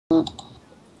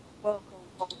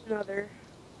another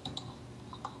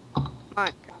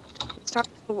Minecraft. It's time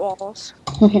for the walls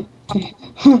I'm on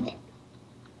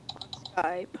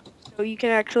Skype, so you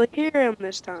can actually hear him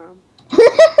this time.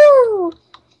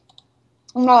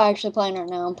 not actually playing right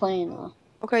now. I'm playing.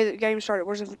 Okay, the game started.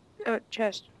 Where's the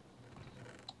chest?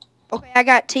 Okay, I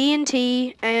got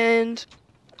TNT and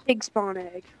pig spawn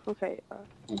egg. Okay.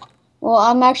 Well,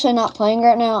 I'm actually not playing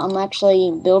right now. I'm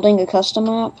actually building a custom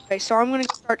map. Okay, so I'm gonna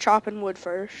start chopping wood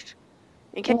first.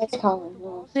 In case It's you know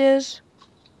what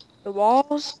the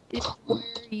walls is where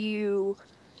you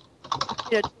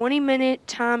get a 20-minute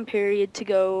time period to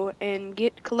go and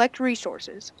collect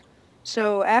resources.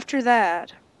 So after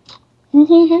that,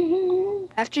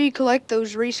 after you collect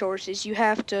those resources,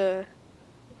 the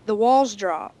walls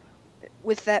drop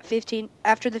with that 15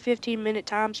 after the 15-minute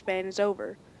time span is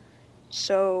over.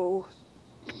 So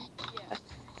yeah,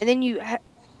 and then you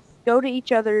go to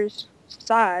each other's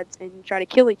sides and try to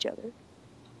kill each other.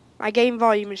 My game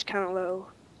volume is kind of low.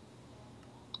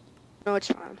 No, it's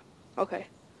fine. Okay.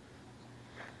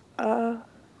 I'm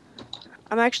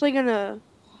actually gonna.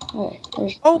 Oh,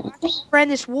 I ran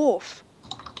this wolf.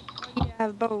 Oh yeah, I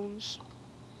have bones.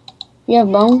 You have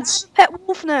Yes, I bones? have a pet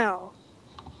wolf now.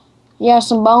 You have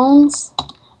some bones?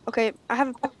 Okay, I have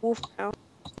a pet wolf now.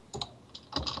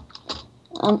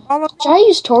 Should I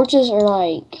use torches or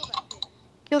like...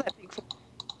 Kill that pig for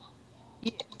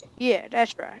me. Yeah,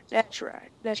 that's right. That's right.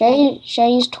 Should I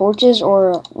use torches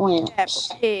or That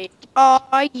lamps? pig. Oh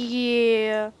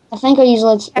yeah. I think I'll use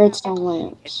redstone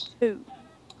lamps. Two.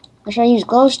 Or should I use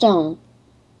glowstone?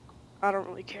 I don't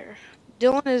really care.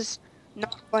 Dylan is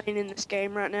not playing in this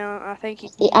game right now. I think he.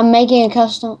 I'm making a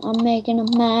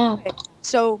map. Okay.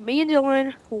 So me and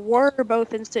Dylan were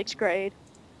both in 6th grade,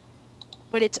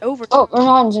 but it's over. Oh, we're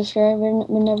not in 6th grade.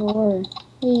 We never were.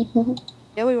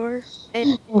 Yeah, we were.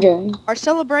 And Enjoy. our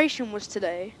celebration was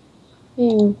today.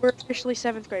 Ew. We're officially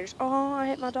 7th graders. Oh, I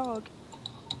hit my dog.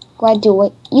 Glad to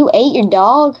wait. You ate your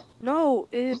dog? No,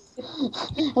 I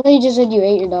thought you just said you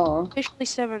ate your dog. officially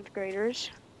 7th graders.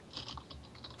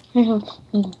 Yeah,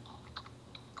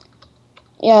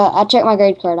 I checked my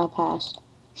grade card. I passed.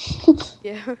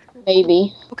 Yeah.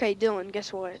 Maybe. Okay, Dylan,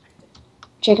 guess what?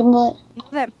 Chicken butt? You know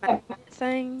that magnet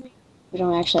thing? We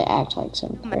don't actually act like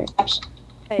 7th graders.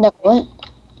 Hey, No, what?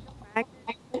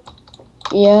 magnet?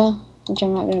 Yeah, which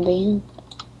I'm not gonna be in.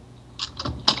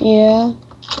 Yeah.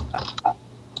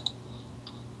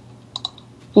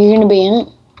 You're gonna be in it?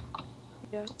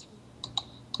 Yeah.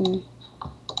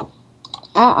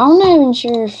 I'm not even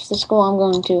sure if the school I'm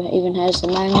going to even has the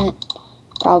magnet.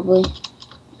 Probably.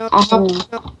 No, I have no.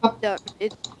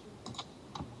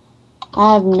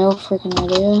 I have no freaking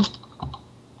idea.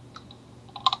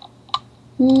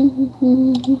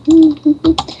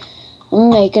 I'm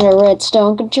making a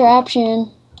redstone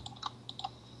contraption.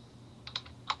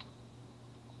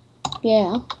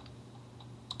 Yeah.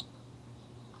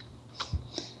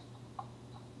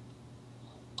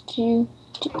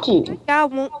 That guy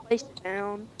won't place it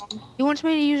down. He wants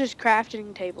me to use his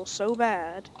crafting table so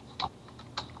bad.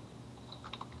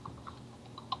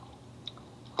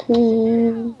 I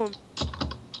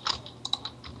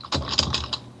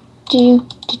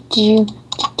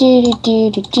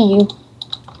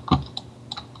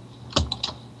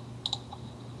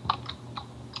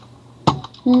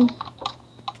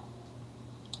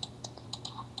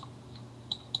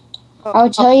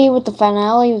would tell you what the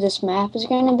finale of this map is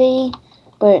going to be,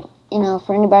 but, you know,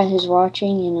 for anybody who's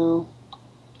watching, you know,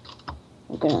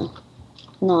 I'm going to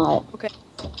not. Okay.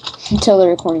 Until the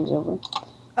recording's over.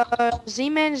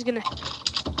 Z-Man is going to...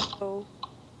 So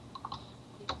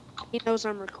he knows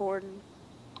I'm recording.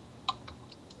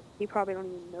 He probably don't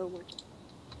even know much.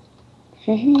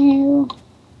 Maybe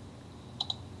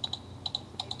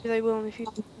they will in the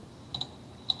future.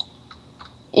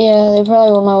 Yeah, they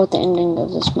probably will know what the ending of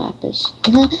this map is.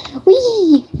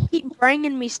 Whee! Keep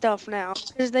bringing me stuff now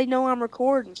because they know I'm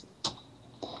recording.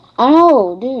 I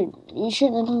know, dude. You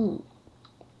shouldn't have done it.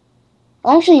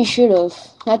 Well, actually, you should have.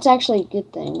 That's actually a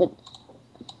good thing, but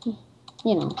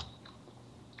you know.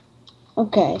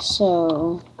 Okay,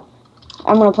 so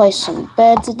I'm gonna place some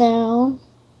beds down.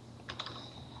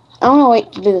 I'm gonna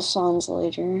wait to do the sons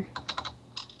later.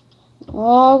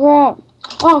 Oh crap!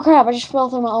 Oh crap! I just fell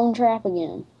through my own trap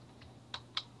again.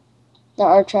 There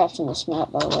are traps in this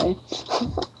map, by the way.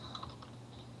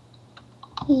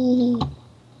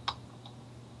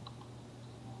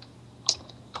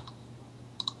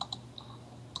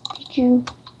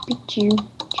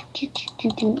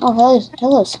 Oh,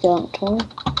 hello, Skeleton.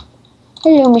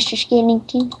 Hello, Mr.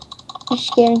 Skellington. Mr.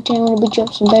 Skellington, I want to beat you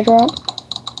up some bedrock.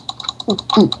 Look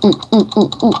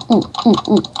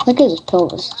at his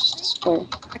pelvis. Just a square.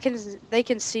 They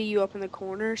can see you up in the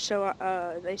corner, so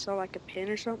they saw like a pin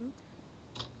or something.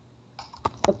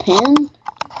 A pin?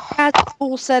 Got a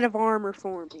full set of armor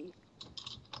for me.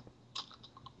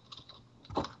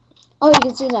 Oh, you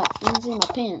can see that. You can see my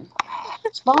pin.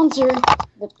 Sponsor.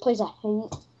 The place I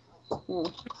hate. Yeah.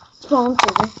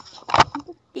 Sponsor.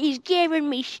 He's giving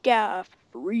me stuff.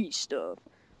 Free stuff.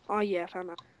 Oh, yeah, I found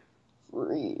out.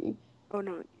 Free. Oh,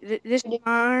 no. This is my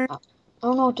iron. I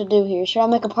don't know what to do here. Should I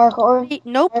make a parkour?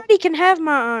 Nobody can have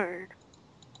my iron.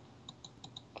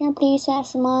 Can I please have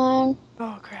some iron?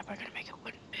 Oh, crap. I gotta make a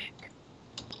wooden pick.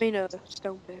 I mean, a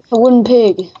stone pick. A wooden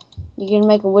pig. You can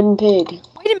make a wooden pig.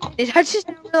 Wait a minute. I just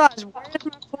now realized, where's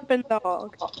my flipping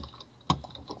dog?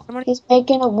 He's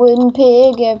making a wooden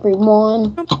pig,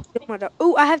 everyone.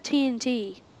 Oh, I have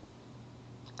TNT.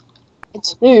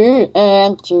 It's the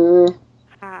answer.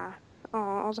 Ah. Oh,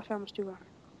 all I found was 2 iron.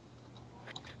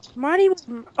 Mighty was...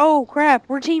 Oh, crap.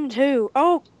 We're team 2.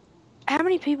 Oh, how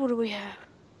many people do we have?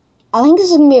 I think this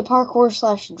is going to be a parkour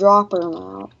 / dropper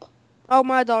map. Oh,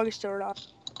 my dog is still alive.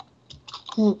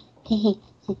 You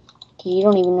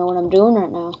don't even know what I'm doing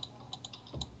right now.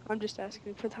 I'm just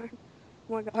asking for time.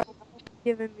 Oh my god.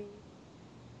 Giving me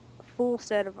a full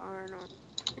set of iron on.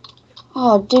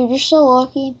 Oh, dude, you're so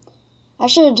lucky. I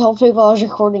should have told people I was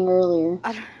recording earlier.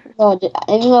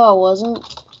 Even though I wasn't.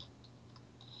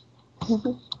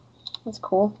 That's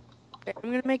cool. Okay, I'm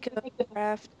gonna make a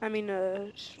craft. I mean,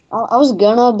 I was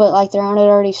gonna, but like the round had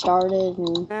already started,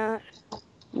 and yeah.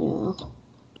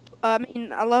 I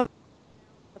mean, I love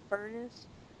the furnace.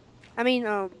 I mean,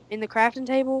 in the crafting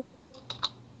table,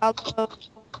 I love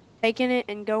taking it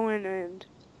and going and.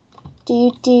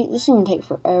 Dude, this is gonna take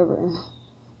forever.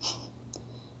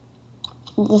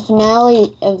 The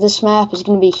finale of this map is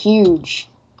gonna be huge.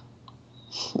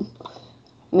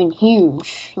 I mean,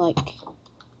 huge, like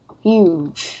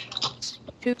huge.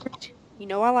 You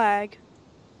know I lag.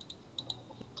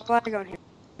 I lag on here.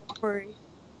 Don't worry.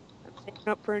 I'm saving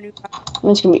up for a new power.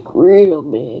 It's gonna be real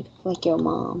big, like your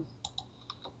mom.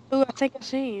 Ooh, I think I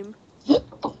see him.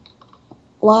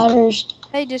 Ladders.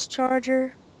 Hey,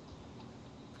 Discharger.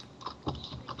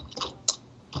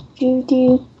 Do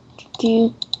do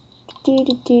do do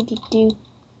do do do do.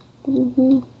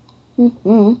 Mhm.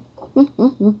 Mhm.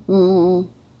 Mhm.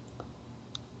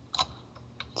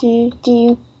 Do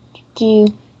do do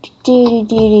do do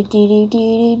do do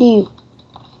do do.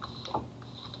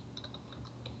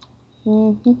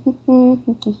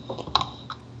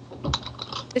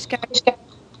 This guy.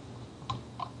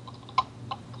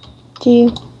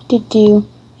 Do do do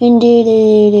and do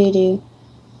do do do.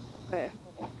 Okay.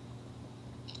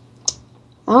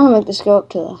 I want to make this go up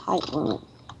to the height limit.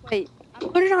 Wait, I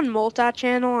put it on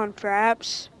multi-channel on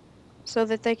Fraps so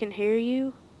that they can hear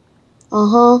you.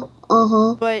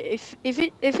 But if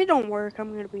it don't work,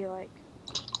 I'm gonna be like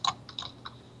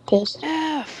pissed.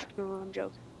 F. No, I'm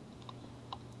joking.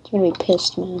 You're gonna be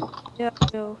pissed, man. Yeah,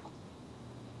 yo.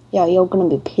 Yeah, you're gonna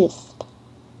be pissed.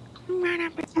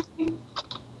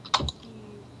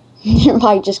 Your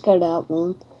mic just cut out,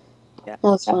 man. Yeah. That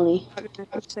was funny. I'm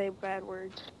not gonna say bad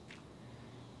words.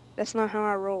 That's not how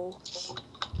I roll.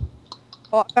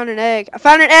 Oh, I found an egg. I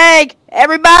found an egg!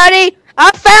 Everybody!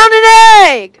 I found an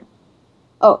egg!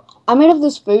 Oh, I made up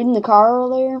this food in the car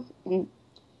earlier.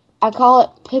 I call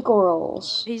it pickle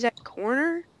rolls. He's at the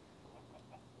corner?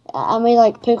 I made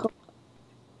like pickle.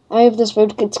 I made up this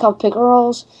food. It's called pickle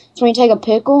rolls. It's when you take a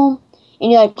pickle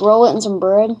and you like roll it in some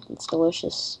bread. It's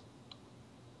delicious.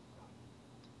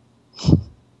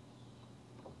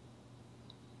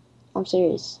 I'm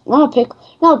serious. Not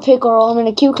a pickle roll. I mean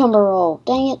a cucumber roll.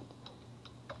 Dang it.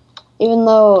 Even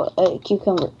though a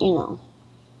cucumber,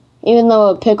 even though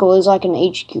a pickle is like an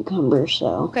H cucumber,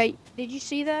 so. Okay, did you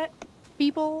see that?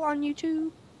 People on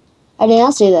YouTube? I did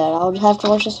not see that. I'll just have to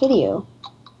watch this video.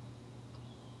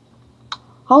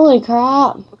 Holy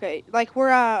crap. Okay, like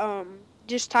where I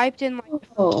just typed in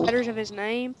like the letters of his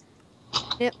name.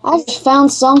 I just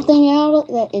found something out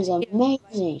that is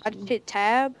amazing. I just hit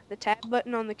tab, the tab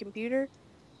button on the computer.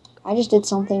 I just did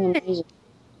something amazing.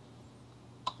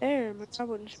 There, I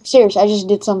wouldn't. Serious, I just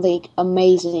did something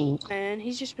amazing. Man,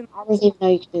 he's just been. I didn't even know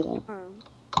you could do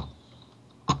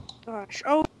that. Gosh.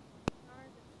 Oh.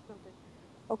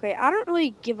 Okay, I don't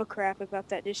really give a crap about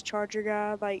that Discharger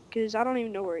guy, like, cause I don't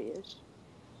even know where he is.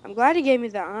 I'm glad he gave me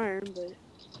the iron, but.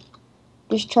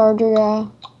 Discharger guy.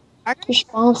 You're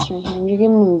sponsoring him. You're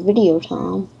giving him video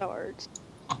time. Stars.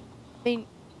 I mean,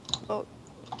 well,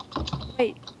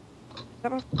 wait.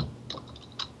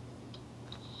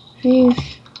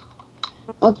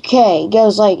 Okay, it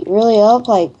goes like really up,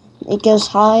 like it goes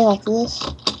high like this.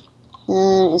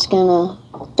 And it's gonna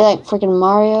be like freaking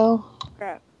Mario.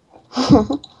 Crap.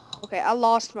 Okay, I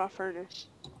lost my furnace.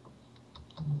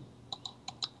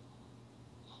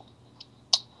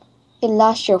 You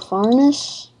lost your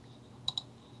furnace?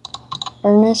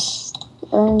 Ernest?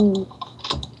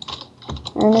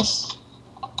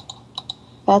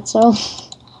 Fatso?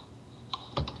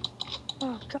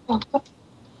 Oh, God.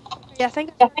 Yeah, I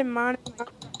think I started mining.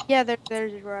 Yeah,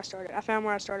 there's where I started. I found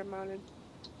where I started mining.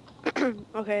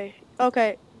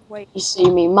 Okay, wait. You see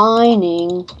me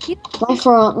mining You know, my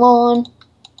front lawn.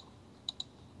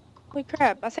 holy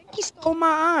crap, I think he stole my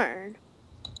iron.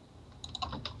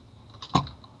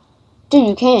 Dude,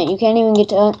 you can't. You can't even get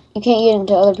to. You can't get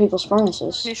into other people's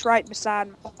furnaces. Furnace right beside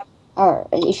me. Or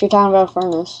if you're talking about a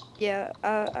furnace. Yeah,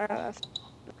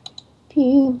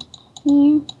 Pew,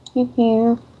 pew, pew,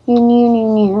 pew,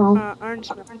 iron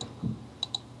smelt.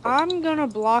 I'm gonna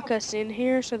block us in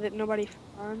here so that nobody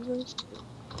finds us.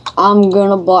 I'm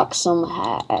gonna block some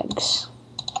hags.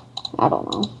 I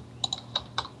don't know.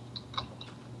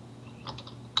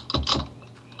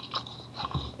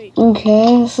 Wait,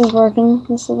 Okay, this is working.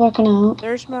 This is working out.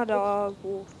 there's my dog,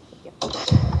 Wolf. Yeah.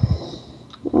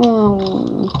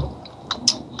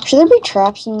 Should there be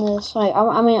traps in this? Like,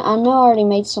 I mean, I know I already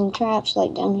made some traps,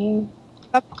 like, down here.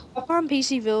 Up on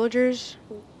PC Villagers.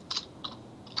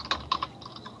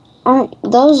 Aren't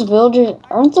those villagers,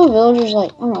 aren't the villagers,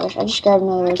 like, oh my gosh, I just grabbed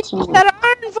another I can redstone. get that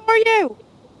iron for you!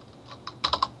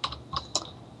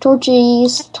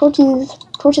 Torches,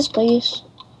 please.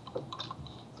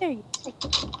 There you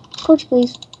Torch,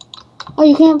 please. Oh,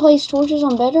 you can't place torches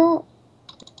on Bedrock?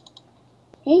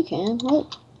 Yeah, you can.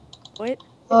 What? What?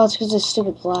 Oh, it's because of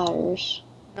stupid ladders.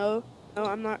 No,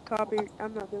 I'm not copying.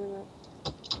 I'm not doing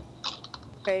that.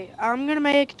 Okay, I'm gonna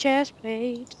make a chest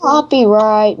plate.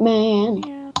 Copyright, man.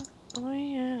 Yeah, oh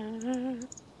yeah.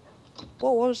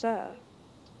 What was that?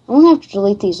 I'm gonna have to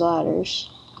delete these ladders.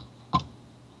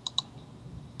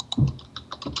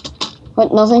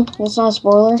 What? Nothing? That's not a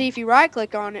spoiler? See, if you right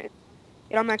click on it,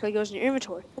 it automatically goes in your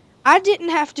inventory. I didn't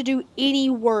have to do any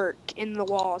work in the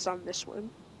walls on this one.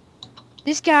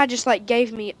 This guy just like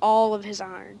gave me all of his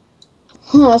iron.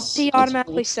 He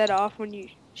automatically set off when you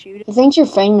shoot it. He thinks you're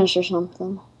famous or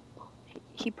something.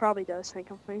 He probably does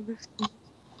think I'm famous.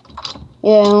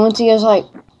 Yeah, and once he goes like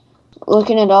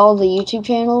looking at all the YouTube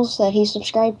channels that he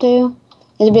subscribed to,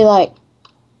 it'd be like,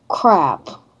 crap.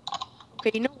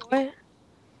 Okay, you know what?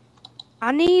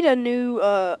 I need a new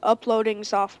uploading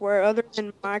software other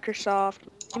than Microsoft.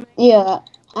 Yeah,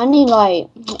 I need like,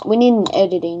 we need an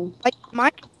editing. Like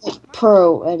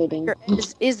Pro editing.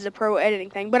 is the pro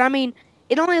editing thing, but I mean,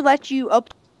 it only lets you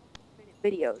upload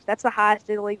videos. That's the highest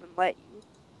it'll even let you.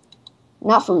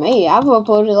 Not for me. I've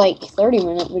uploaded like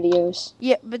 30-minute videos.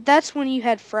 Yeah, but that's when you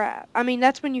had Frap. I mean,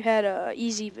 that's when you had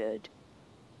EasyVid.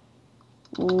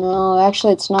 No,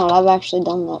 actually it's not. I've actually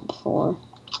done that before.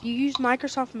 You use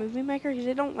Microsoft Movie Maker? Because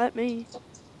it don't let me.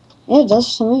 Yeah, it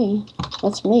does to me.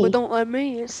 That's me. But don't let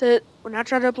me. It said when I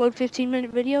try to upload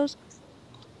 15-minute videos,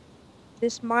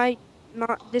 this might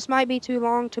be too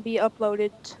long to be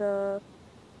uploaded to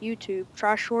YouTube.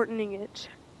 Try shortening it.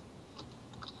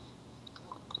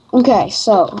 Okay,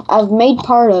 so I've made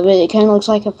part of it. It kind of looks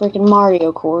like a freaking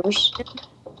Mario course,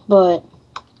 but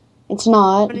it's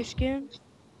not. New skin?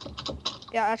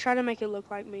 Yeah, I try to make it look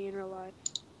like me in real life.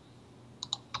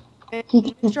 And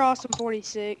Mr. Awesome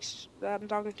 46 that I'm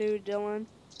talking to, Dylan.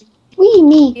 Wee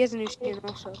me. He has a new skin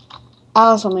also. I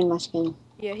also made my skin.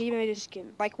 Yeah, he made his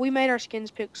skin. Like, we made our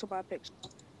skins pixel by pixel.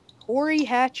 Corey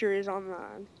Hatcher is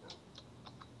online.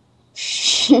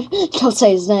 Don't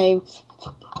say his name.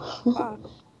 Wow.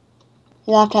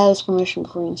 You'll have to have his permission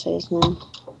before you can say his name.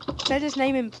 Said his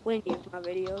name in plenty of my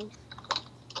videos.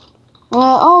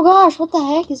 Oh gosh, what the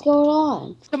heck is going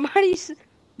on? Somebody's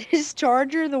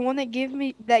Discharger, the one that gave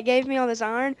me all this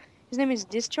iron, his name is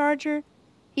Discharger.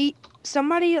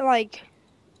 Somebody like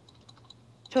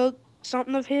took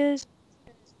something of his.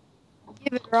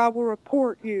 Give it or I will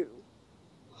report you.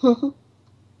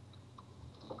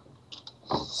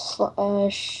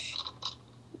 Slash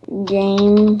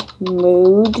game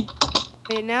mode.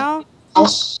 Okay, now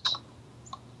S.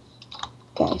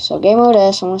 Okay, so game mode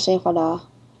S. I want to see if I die.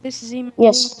 this is even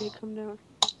Yes. to come down.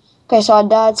 Okay, so I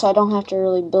died, so I don't have to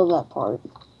really build that part.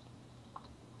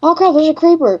 Oh crap, there's a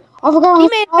creeper. I forgot. He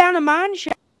made it down a mine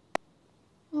shaft.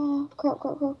 Oh, crap.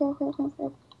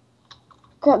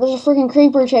 Crap, there's a freaking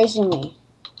creeper chasing me.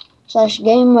 Slash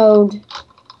game mode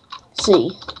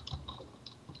C.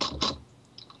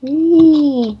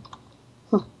 Whee.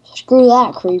 Huh, screw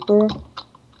that creeper.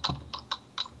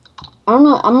 I'm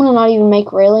gonna not even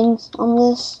make railings on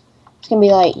this. It's gonna be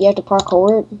like, you have to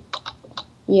parkour it.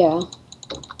 Yeah.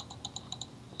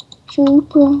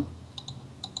 Supra.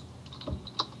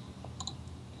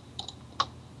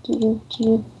 Do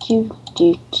do do do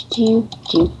do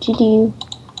do do do.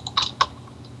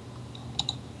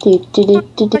 Do do do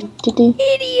do do do do.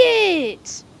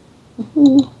 Idiot!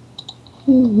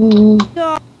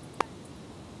 God,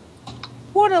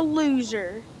 what a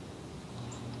loser.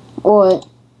 What?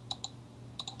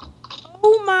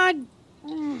 Oh my...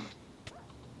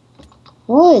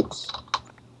 What?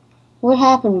 What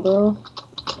happened, bro?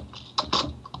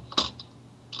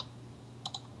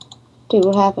 Dude,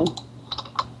 what happened?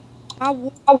 My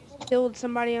wolf just killed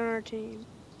somebody on our team.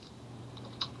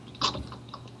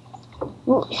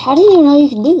 Well, how did you know you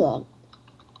could do that?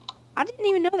 I didn't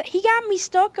even know that. He got me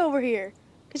stuck over here.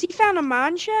 Because he found a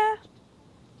mine shaft.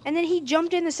 And then he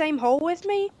jumped in the same hole with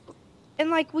me. And,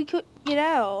 like, we couldn't get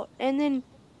out. And then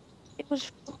it was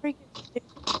freaking stupid.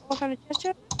 Oh, I found a chest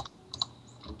chest.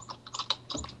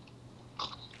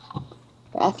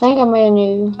 I think I made a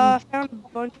new... I found a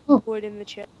bunch of wood in the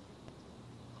chest.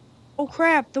 Oh,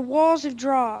 crap. The walls have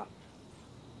dropped.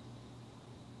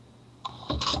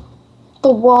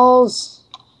 The walls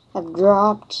have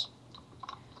dropped.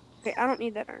 Okay, I don't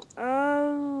need that iron.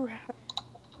 Oh,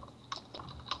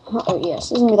 yes.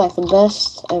 This is going to be like the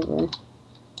best ever.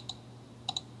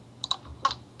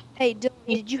 Hey, Dylan,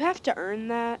 did you have to earn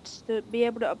that to be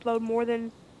able to upload more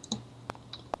than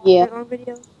Yeah. long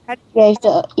videos? How did Yeah,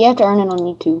 you have to earn it on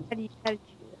YouTube. how did you do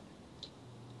that?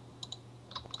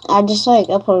 I just like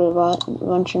uploaded a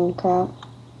bunch of crap.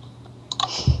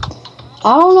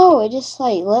 I don't know, it just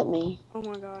like let me. Oh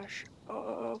my gosh.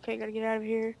 Oh, okay, gotta get out of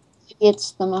here.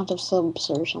 It's the amount of subs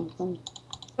or something.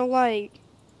 So, like,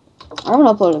 I haven't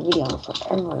uploaded a video in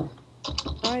forever.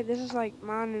 right, this is like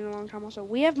mine in a long time also.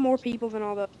 We have more people than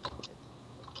all the...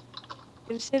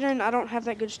 Considering I don't have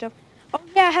that good stuff. Oh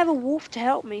yeah, I have a wolf to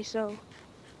help me, so...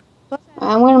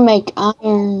 I'm gonna make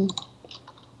iron.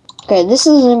 Okay, this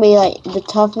is gonna be like the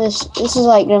toughest. This is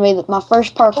like gonna be my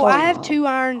first parkour. Oh, I have mod. 2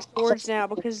 iron swords now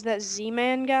because that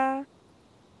Z-Man guy,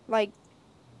 like,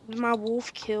 my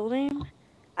wolf killed him.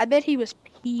 I bet he was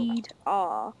peed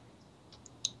off.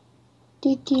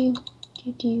 Do.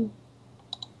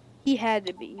 He had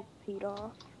to be peed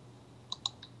off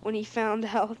when he found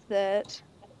out that...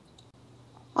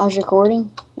 I was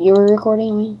recording. You were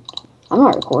recording me. I'm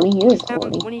not recording. You're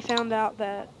recording. When he found out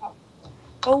that...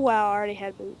 Oh wow, I already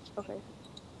had boots. Okay.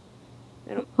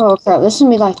 Oh crap! This is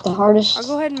gonna be like the hardest. I'll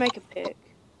go ahead and make a pick.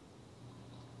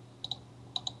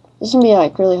 This is gonna be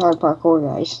like really hard parkour,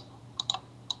 guys.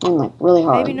 And like really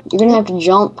hard. Maybe not. You're gonna have to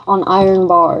jump on iron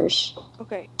bars.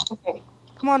 Okay.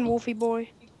 Come on, Wolfie boy.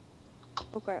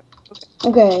 Okay.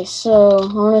 Okay, so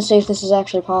I want to see if this is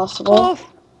actually possible. Wolf!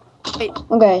 Wait.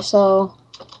 Okay, so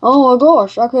oh my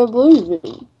gosh, I can't believe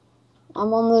it.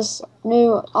 I'm on this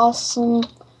new awesome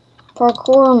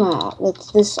parkour map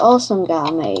that this awesome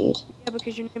guy made. Yeah,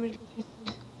 because your name is...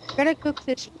 Gotta cook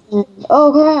this.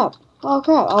 Oh crap! Oh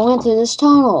crap! I went through this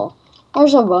tunnel.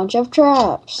 There's a bunch of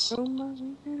traps. I'm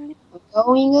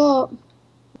going up.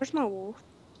 Where's my wolf?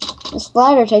 This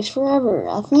ladder takes forever.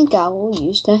 I think I will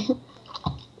use that.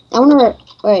 I wonder.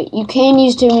 Wait, you can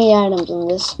use too many items in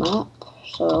this map.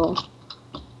 So,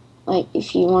 like,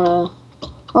 if you wanna.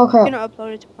 Oh crap! I'm gonna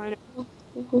upload it to Planet.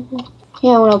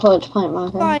 Yeah, I'm gonna upload it to Planet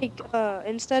Minecraft. Like,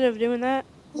 instead of doing that,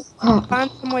 Crap.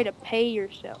 find some way to pay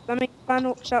yourself. I mean,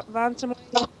 find some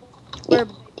way where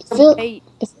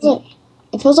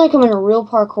It feels like I'm in a real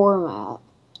parkour map.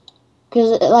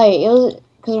 Cause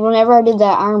whenever I did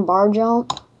that iron bar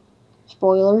jump,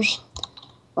 spoilers,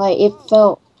 like it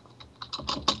felt.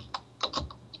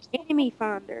 enemy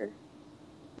finder.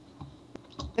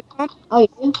 Oh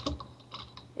yeah.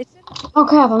 It's Oh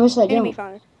crap! I missed that enemy jump.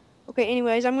 finder. Okay,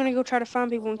 anyways, I'm gonna go try to find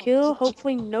people and kill.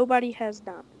 Hopefully nobody has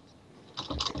diamonds.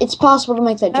 It's possible to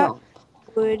make that That jump.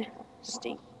 would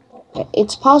stink.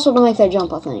 It's possible to make that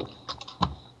jump, I think.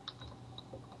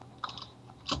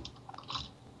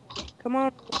 Come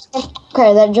on.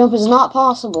 Okay, that jump is not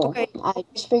possible. Okay. I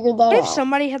just figured that What if out.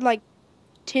 somebody had like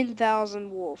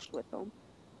 10,000 wolves with them?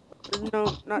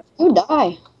 No, not You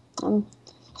die.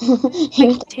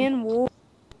 like 10 wolves.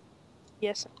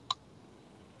 Yes.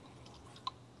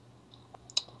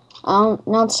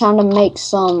 Now it's time to make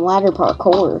some ladder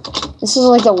parkour. This is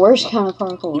like the worst kind of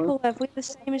parkour. People left. We have the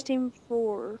same as Team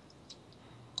 4.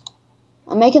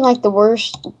 I'm making like the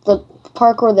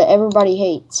parkour that everybody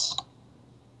hates.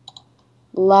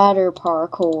 Ladder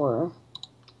parkour.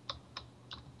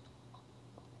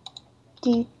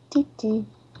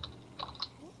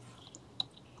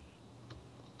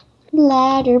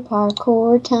 Ladder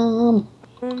parkour time.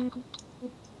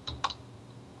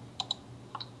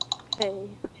 Okay.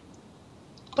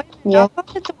 Wait a minute, Yeah. I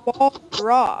thought that the wall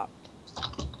dropped.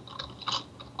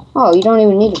 Oh, you don't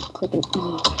even need to click it.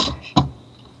 Oh, gosh. I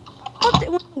thought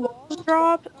that when the walls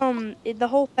drop, the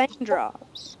whole thing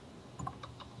drops.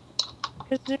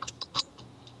 Cause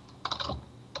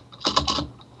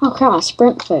Oh crap, my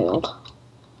sprint failed.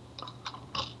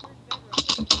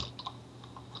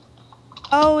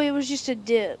 oh, it was just a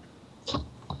dip.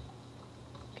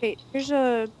 Okay, here's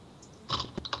a.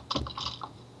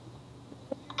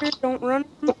 Don't run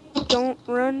from me. Don't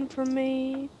run from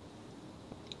me.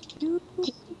 Do,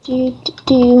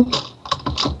 do,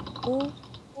 Oh,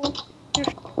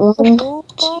 one, oh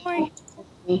boy.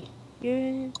 three.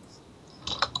 Yeah.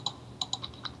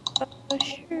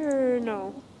 Sure,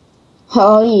 no.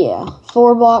 Oh yeah,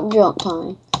 4-block jump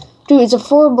time. Dude, it's a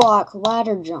 4-block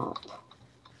ladder jump.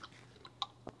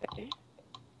 Okay.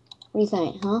 What do you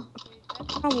think, huh?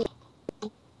 That's my wall.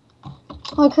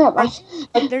 Holy crap,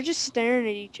 They're just staring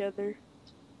at each other.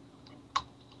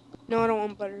 No, I don't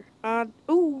want butter.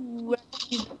 Ooh.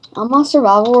 on my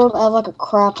survival world, I have like a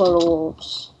crap load of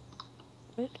wolves.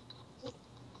 What?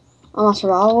 On my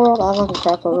survival world, I have like a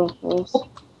crap load of wolves.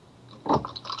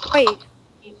 Wait.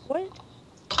 What?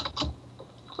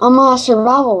 On my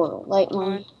survival world, like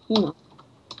my, Fine. you know,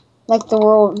 like the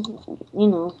world, you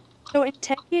know. So in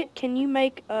Tekkit, can you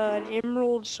make an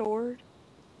emerald sword?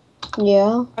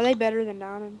 Yeah. Are they better than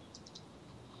diamonds?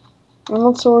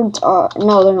 Emerald swords are,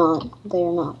 no, they're not. They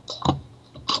are not.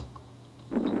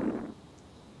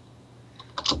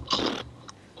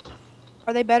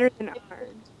 Are they better than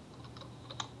iron?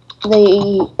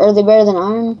 Are they better than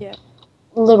iron? Yeah.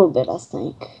 A little bit, I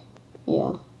think.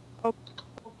 Yeah. Okay.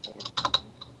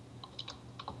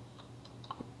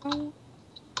 Oh.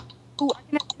 Ooh, I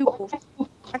can have 2 wolves.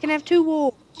 I can have 2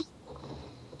 wolves.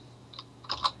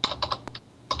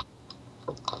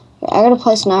 I gotta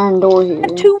place an iron door I here.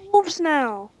 have 2 wolves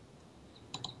now.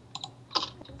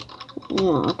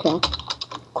 Yeah, okay.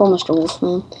 Cool, Mr.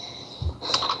 Wolfman.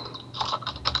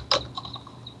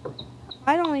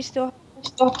 I only still have.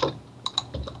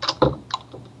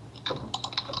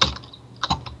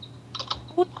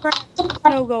 Holy crap!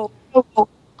 No gold.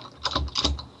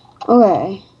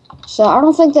 Okay. So I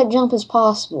don't think that jump is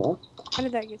possible. How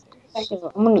did that get there?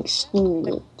 So I'm gonna extend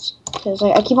it. Because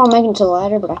I keep on making it to the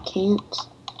ladder, but I can't.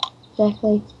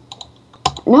 Exactly.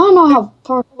 Now I know how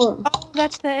parkour. Oh,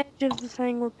 that's the edge of the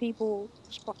thing where people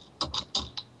spawn.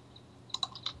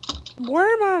 Where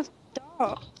are my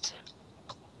dogs?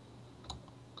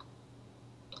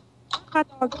 My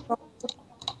dogs follow.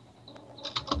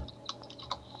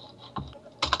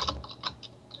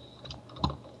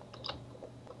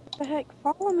 What the heck?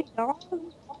 Follow me, dog.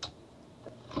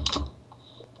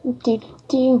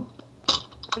 Do.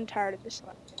 I'm tired of this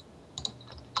life.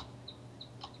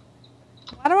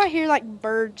 Why do I hear like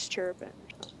birds chirping?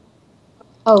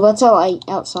 Oh, that's all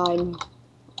outside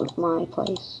of my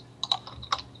place.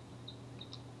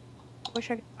 I wish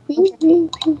I could.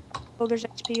 Oh, there's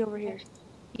XP over here.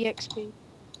 EXP.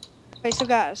 Okay, so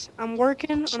guys, I'm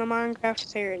working on a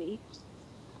Minecraft parody.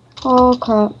 Oh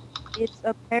crap. It's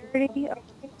a parody of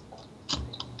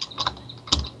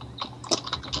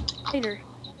later.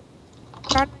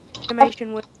 Try to make an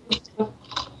animation with.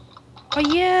 Oh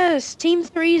yes, Team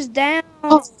 3's down.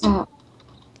 Oh, crap.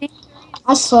 Team 3's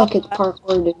I suck at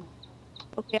parkour, dude.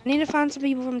 Okay, I need to find some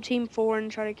people from Team 4 and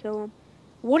try to kill them.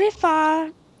 What if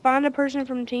I find a person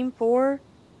from Team 4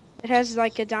 that has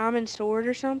like a diamond sword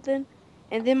or something,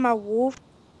 and then my wolf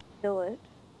kill it?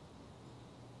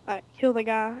 Kill the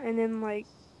guy, and then like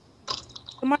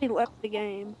somebody left the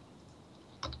game.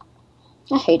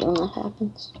 I hate when that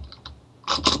happens.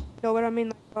 You know what I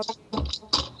mean? Like,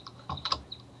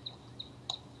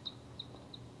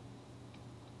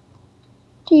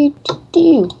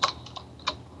 Do.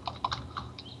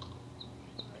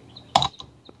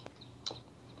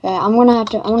 Okay, I'm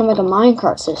gonna make a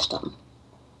minecart system.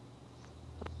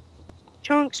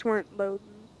 chunks weren't loading.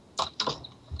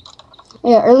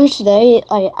 Yeah, earlier today,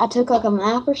 I took like a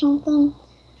map or something.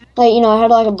 Like, you know, I had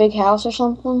like a big house or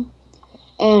something,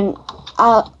 and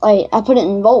I put it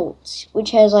in volts,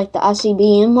 which has like the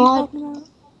ICBM mod, and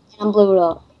I blew it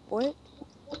up. What?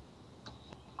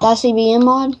 The ICBM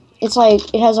mod, it's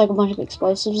like it has like a bunch of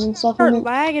explosives and stuff in Start it.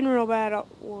 lagging real bad.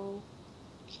 Whoa.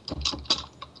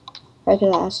 Right to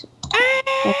the IC.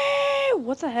 Hey!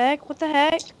 What the heck? What the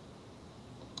heck?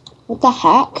 What the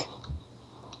heck?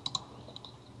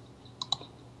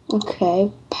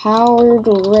 Okay, powered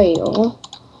rail.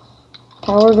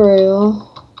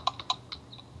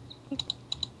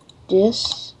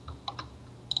 This.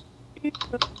 And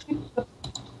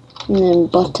then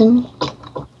button.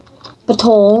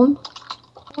 Baton.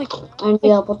 And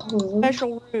yeah, baton.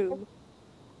 Special room.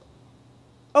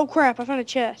 Oh crap, I found a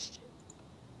chest.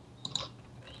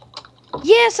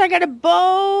 Yes, I got a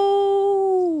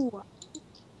bow!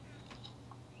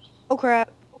 Oh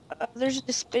crap. There's a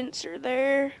dispenser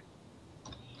there.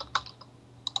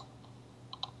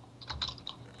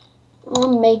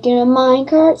 I'm making a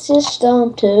minecart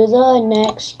system to the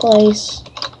next place.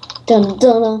 Dun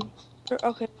dun.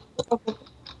 Okay.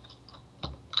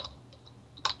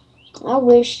 I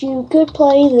wish you could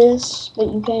play this, but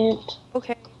you can't.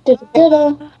 Okay. Da da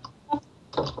da.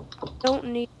 Don't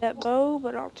need that bow,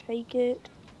 but I'll take it.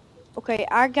 Okay,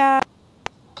 I got...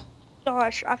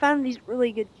 Gosh, I found these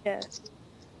really good chests.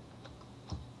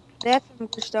 They have some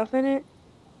good stuff in it.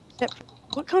 Except for...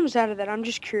 What comes out of that? I'm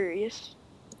just curious.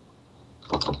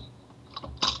 Oh,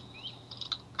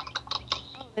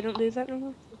 they don't do that no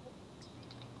more?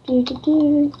 Do, do,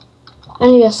 do. I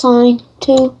need a sign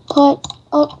to put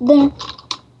up there.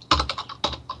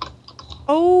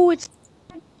 Oh, it's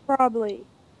probably...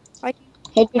 Like,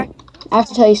 Hey, dude, I have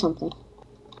to tell you something.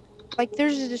 like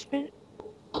there's a dispenser...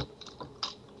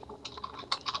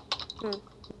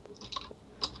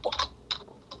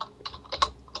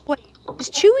 Wait, is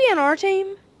Chewie on our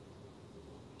team?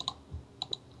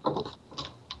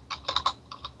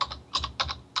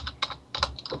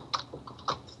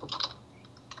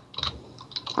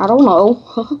 I don't know.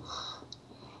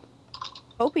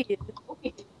 Hope he is.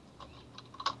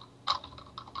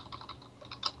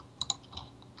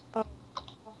 Oh.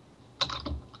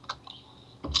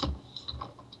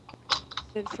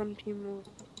 Said from Team Rocket.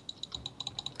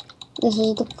 This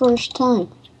is the first time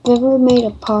I've ever made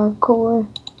a parkour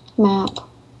map.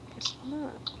 It's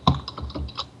not.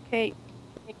 Okay,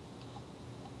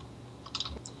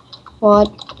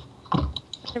 What? I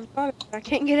never thought of it. I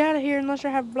can't get out of here unless I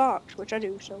have blocks, which I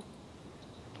do, so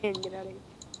I can get out of here.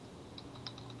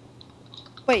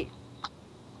 Wait.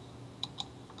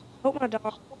 Hope my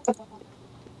dog.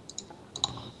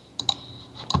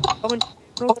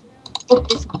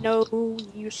 There's no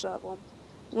use of them.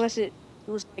 Unless it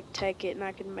was like Tech It and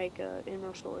I can make a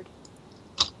emerald sword.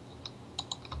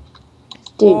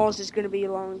 Dude. Walls is gonna be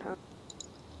a long time.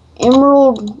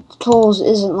 Emerald tools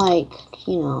isn't like,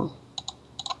 you know.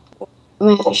 I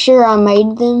mean, sure, I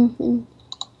made them in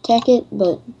Tekkit,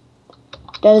 but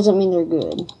that doesn't mean they're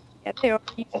good. Yeah, they are.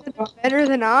 You said they're better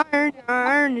than iron.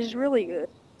 Iron is really good.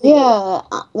 Yeah,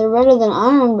 they're better than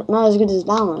iron, but not as good as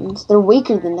diamonds. They're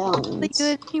weaker than diamonds. Really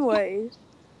good anyways.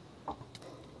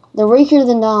 They're weaker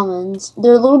than diamonds.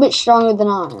 They're a little bit stronger than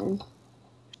iron.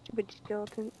 Stupid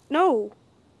skeleton. No.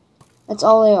 That's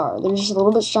all they are. They're just a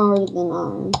little bit stronger than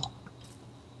iron.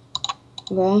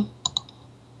 Okay?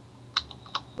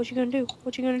 What you gonna do?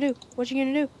 What you gonna do? What you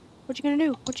gonna do? What you gonna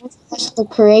do? What you That's the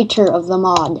creator of the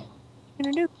mod.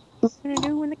 gonna do? What you gonna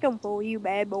do when they come for you,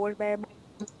 bad boys, bad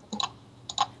boys?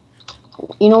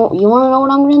 You wanna know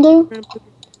what I'm gonna do?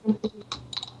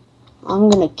 I'm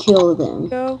gonna kill them.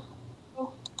 Go.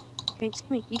 You can't see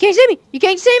me. You can't see me. You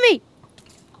can't see me.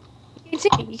 You can't see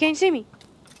me. You can't see me.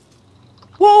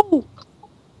 Whoa!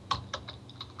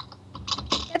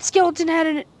 That skeleton had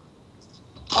an...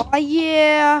 Oh,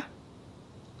 yeah.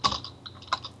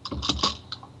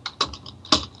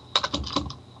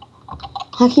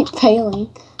 I keep failing.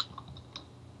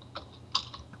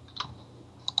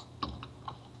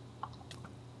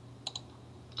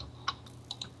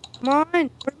 Come on.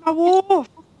 Where's my wolf?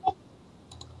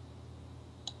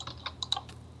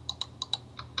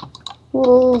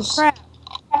 Wolves. Crap.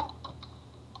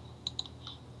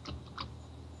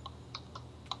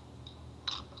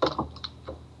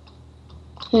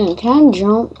 Can I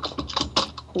jump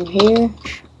from here?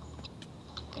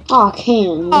 Oh, I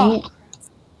can. Dang it.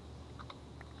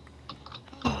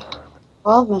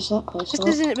 Well, I've messed that place This up.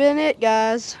 hasn't been it,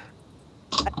 guys.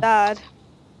 I died.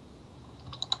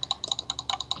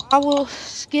 I will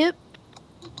skip.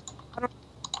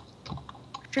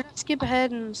 Should I skip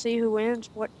ahead and see who wins?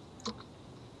 What?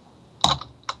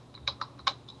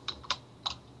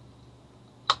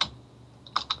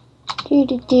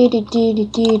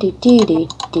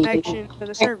 Connection to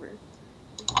the server.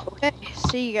 Okay,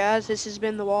 see you guys. This has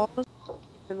been the walls.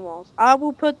 I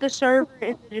will put the server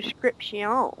in the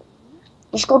description.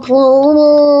 Description.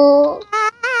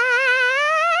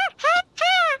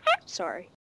 Sorry.